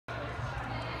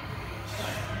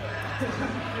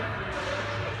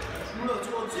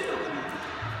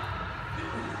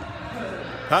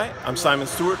Hi, I'm Simon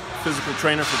Stewart, physical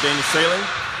trainer for Danish Sailing.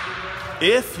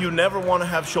 If you never want to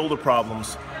have shoulder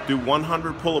problems, do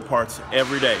 100 pull-aparts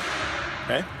every day,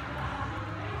 okay?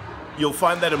 You'll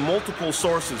find that in multiple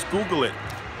sources. Google it.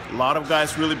 A lot of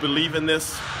guys really believe in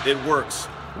this. It works.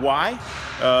 Why?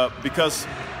 Because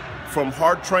from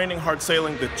hard training, hard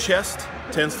sailing, the chest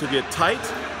tends to get tight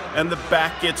and the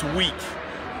back gets weak,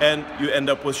 and you end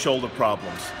up with shoulder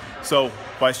problems. So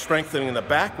by strengthening the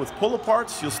back with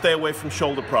pull-aparts, you'll stay away from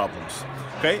shoulder problems.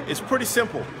 Okay? It's pretty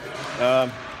simple.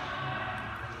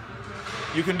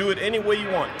 You can do it any way you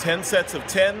want. 10 sets of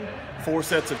 10, 4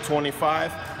 sets of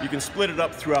 25. You can split it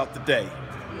up throughout the day.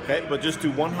 Okay? But just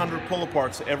do 100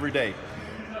 pull-aparts every day.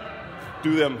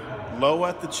 Do them low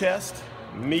at the chest,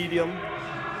 medium,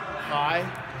 high,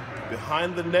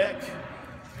 behind the neck,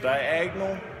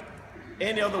 diagonal,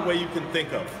 any other way you can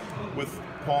think of, with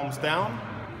palms down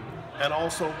and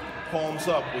also palms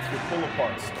up with your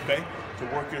pull-aparts, okay? To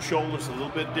work your shoulders a little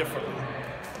bit differently,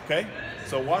 okay?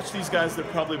 So watch these guys, they're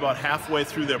probably about halfway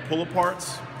through their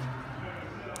pull-aparts.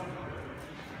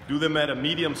 Do them at a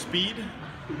medium speed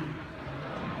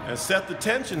and set the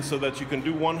tension so that you can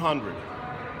do 100.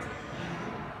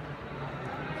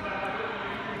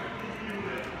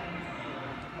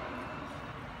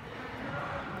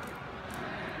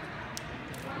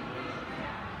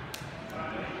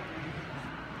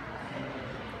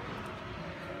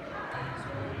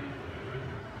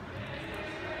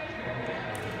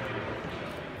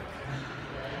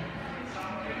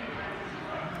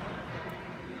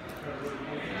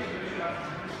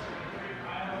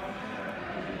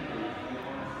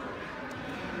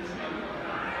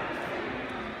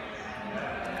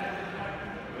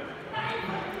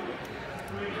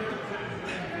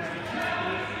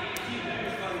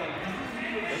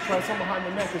 Try some behind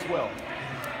the neck as well.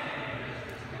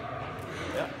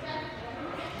 Yeah.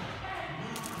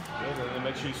 Good, and then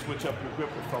make sure you switch up your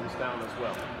grip with thumbs down as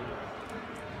well.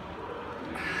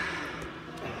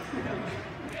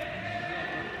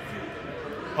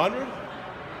 $100?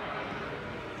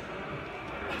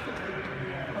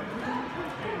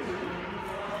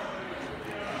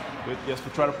 Good. Yes,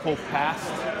 but try to pull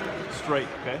past straight,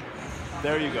 okay?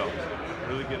 There you go.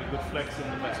 Really get a good flex in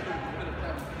the muscle.